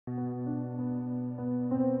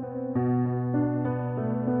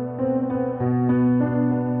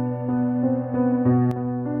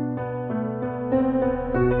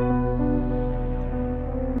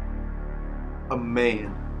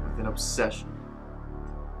obsession,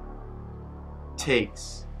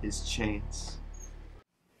 takes his chance.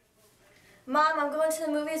 Mom, I'm going to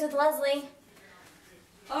the movies with Leslie.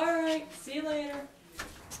 Alright, see you later.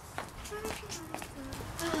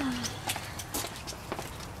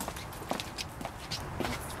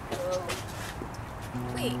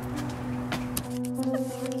 Wait.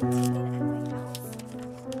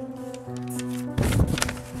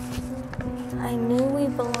 I knew we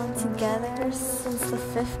belonged together since the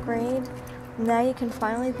 5th grade. Now you can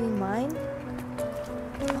finally be mine?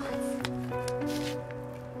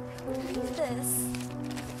 What is this?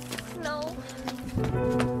 No.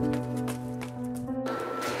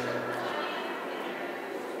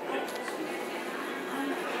 I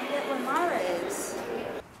get where Mayra is.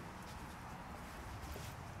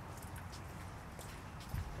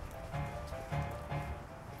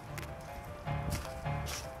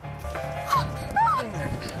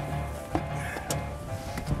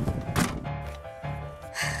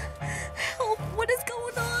 Help, what is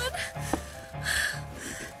going on?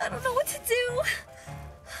 I don't know what to do.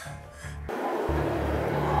 The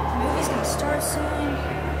movie's gonna start soon.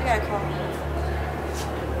 I gotta call her.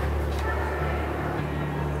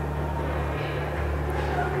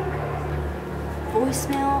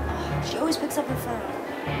 Voicemail? Oh, she always picks up her phone.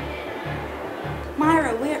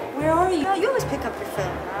 Mayra, where are you? You always pick up your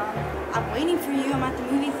phone. I'm waiting for you. I'm at the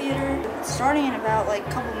movie theater. It's starting in about like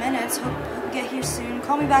a couple minutes. Hope you get here soon.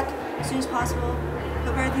 Call me back as soon as possible.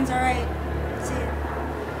 Hope everything's alright. See ya.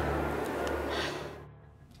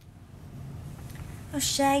 Oh,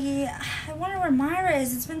 Shaggy, I wonder where Mayra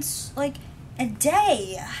is. It's been like a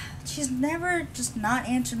day. She's never just not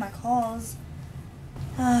answered my calls.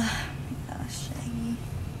 Gosh, Shaggy.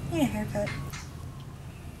 I need a haircut.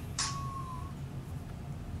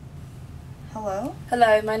 Hello?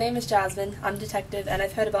 Hello, my name is Jasmine. I'm a detective and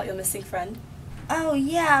I've heard about your missing friend. Oh,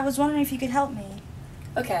 yeah, I was wondering if you could help me.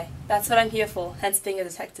 Okay, that's what I'm here for, hence being a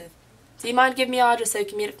detective. Do you mind giving me your address so we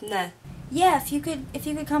can meet up from there? Yeah, if you could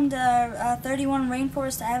come to 31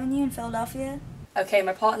 Rainforest Avenue in Philadelphia. Okay,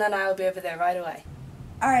 my partner and I will be over there right away.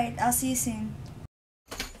 Alright, I'll see you soon.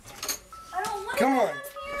 I don't want to Come go on. down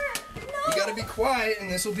here. No. You gotta be quiet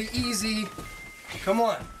and this will be easy. Come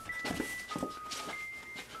on.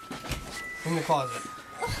 In the closet.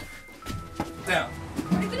 Down.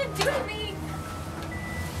 What are you going to do to me?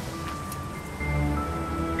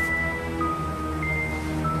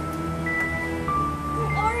 Who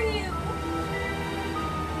are you?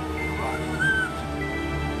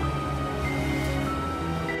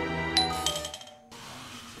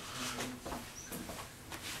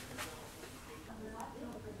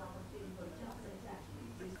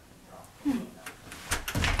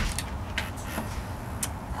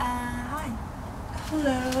 Hi.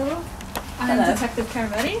 Hello. Hello. Detective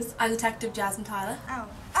Carametti. I'm Detective Jasmine Tyler.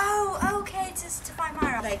 Oh, okay, just to find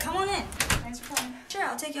Mayra. Okay, come on in. Thanks for coming. Sure,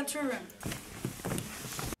 I'll take you up to her room.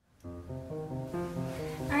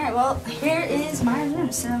 Alright, well, here is my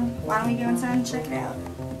room, so why don't we go inside and check it out?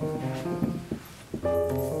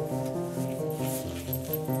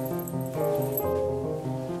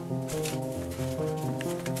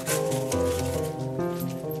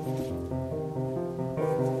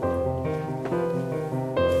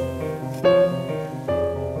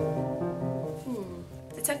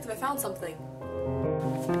 Detective, I found something.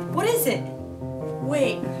 What is it?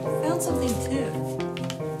 Wait, I found something too.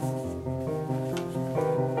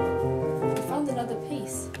 I found another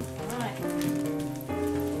piece. Alright.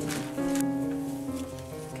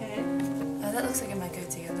 Okay. That looks like it might go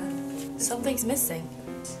together. Something's missing.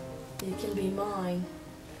 You can be mine.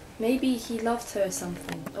 Maybe he loved her or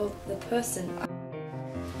something. Oh, the person.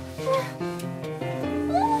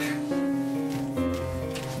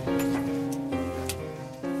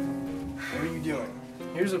 What are you doing?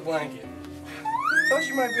 Here's a blanket. Thought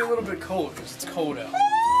you might be a little bit cold because it's cold out.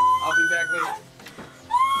 I'll be back later.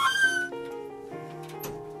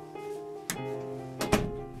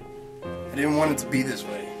 I didn't want it to be this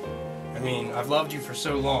way. I mean, I've loved you for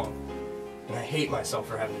so long, and I hate myself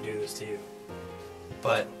for having to do this to you.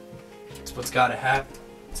 But it's what's got to happen.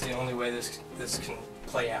 It's the only way this can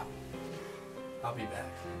play out. I'll be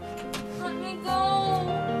back. Let me go. I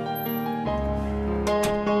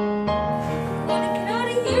want to get out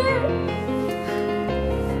of here.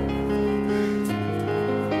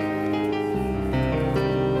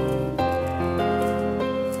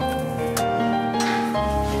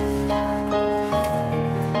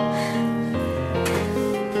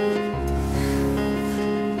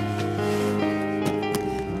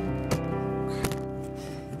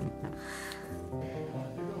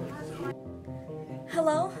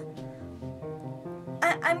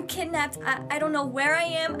 I'm kidnapped. kidnapped. I don't know where I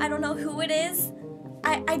am. I don't know who it is.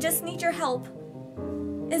 I just need your help.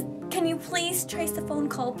 Can you please trace the phone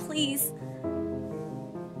call, please?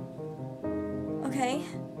 Okay.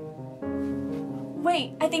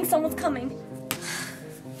 Wait, I think someone's coming.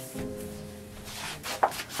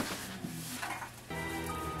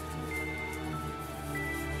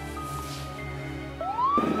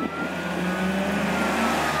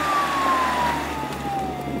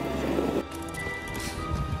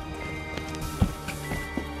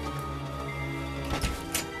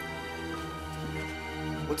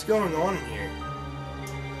 What's going on in here?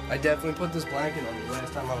 I definitely put this blanket on you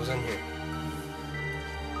last time I was in here.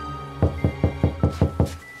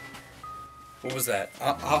 What was that?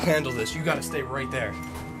 I'll handle this. You gotta stay right there.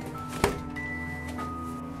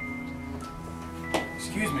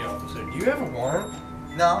 Excuse me, officer. Do you have a warrant?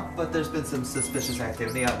 No, but there's been some suspicious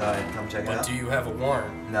activity. I thought I'd come check it But out. do you have a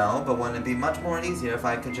warrant? No, but wouldn't it be much more easier if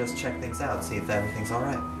I could just check things out, see if everything's all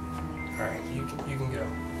right? All right, you can go.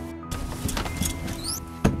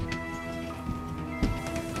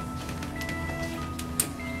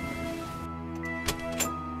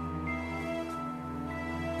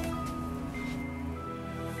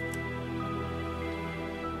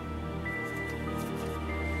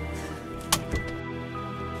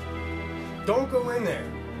 Don't go in there.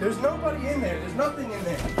 There's nobody in there. There's nothing in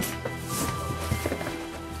there.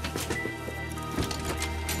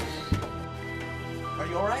 Are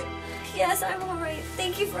you all right? Yes, I'm alright.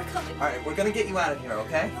 Thank you for coming. All right, we're gonna get you out of here,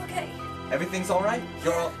 okay? Okay. Everything's all right?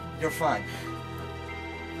 You're fine.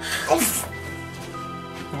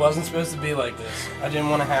 It wasn't supposed to be like this. I didn't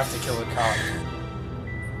want to have to kill a cop.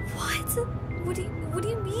 What? What do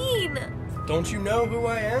you mean? Don't you know who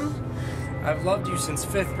I am? I've loved you since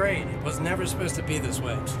 5th grade. It was never supposed to be this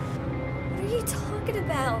way. What are you talking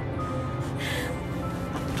about?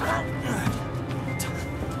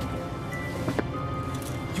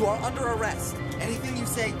 You are under arrest. Anything you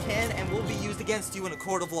say can and will be used against you in a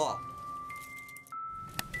court of law.